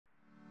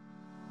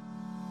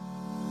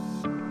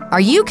Are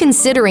you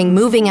considering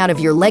moving out of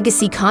your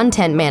legacy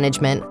content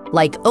management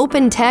like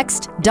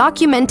OpenText,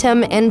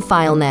 Documentum, and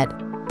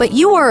FileNet, but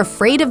you are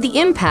afraid of the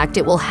impact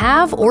it will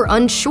have or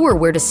unsure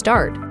where to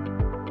start?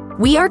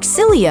 We are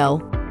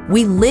Xillio.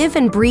 We live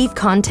and breathe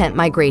content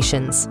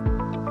migrations.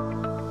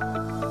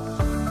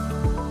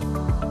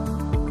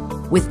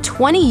 With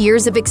 20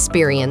 years of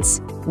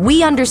experience,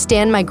 we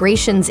understand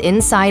migrations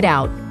inside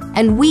out,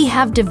 and we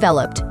have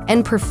developed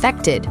and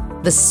perfected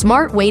the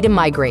smart way to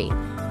migrate.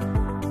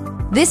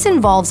 This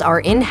involves our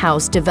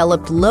in-house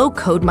developed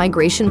low-code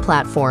migration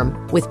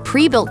platform with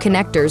pre-built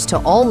connectors to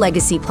all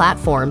legacy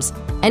platforms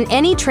and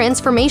any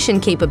transformation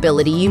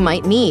capability you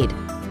might need.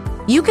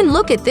 You can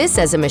look at this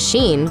as a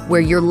machine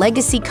where your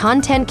legacy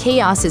content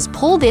chaos is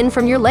pulled in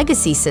from your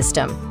legacy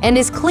system and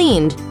is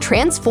cleaned,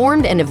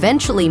 transformed, and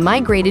eventually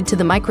migrated to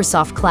the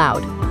Microsoft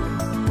Cloud.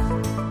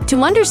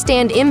 To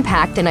understand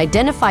impact and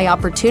identify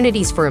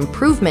opportunities for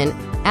improvement,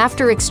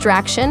 after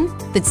extraction,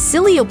 the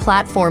Xillio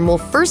platform will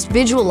first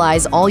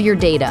visualize all your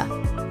data.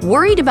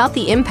 Worried about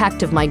the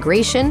impact of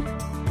migration?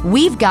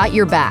 We've got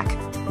your back.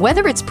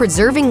 Whether it's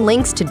preserving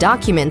links to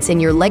documents in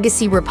your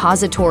legacy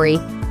repository,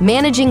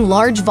 managing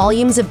large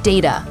volumes of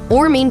data,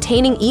 or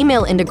maintaining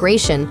email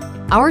integration,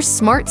 our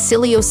smart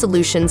Xillio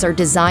solutions are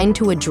designed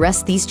to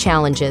address these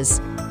challenges.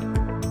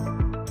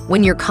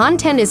 When your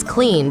content is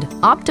cleaned,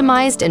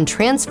 optimized, and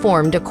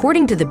transformed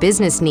according to the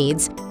business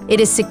needs, it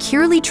is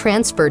securely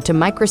transferred to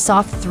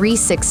Microsoft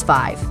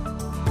 365.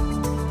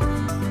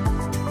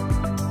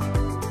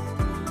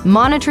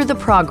 Monitor the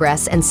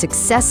progress and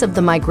success of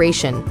the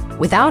migration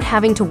without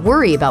having to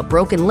worry about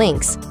broken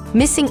links,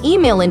 missing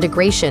email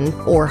integration,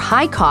 or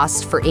high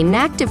costs for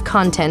inactive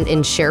content in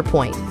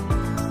SharePoint.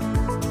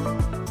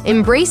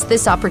 Embrace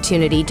this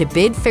opportunity to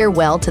bid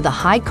farewell to the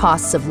high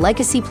costs of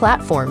legacy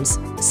platforms,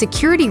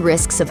 security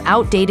risks of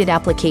outdated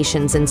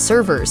applications and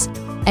servers,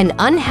 and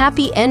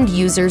unhappy end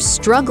users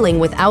struggling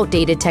with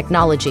outdated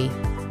technology.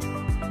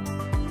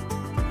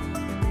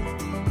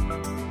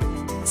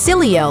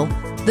 Xillio,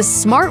 the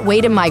smart way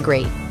to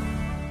migrate.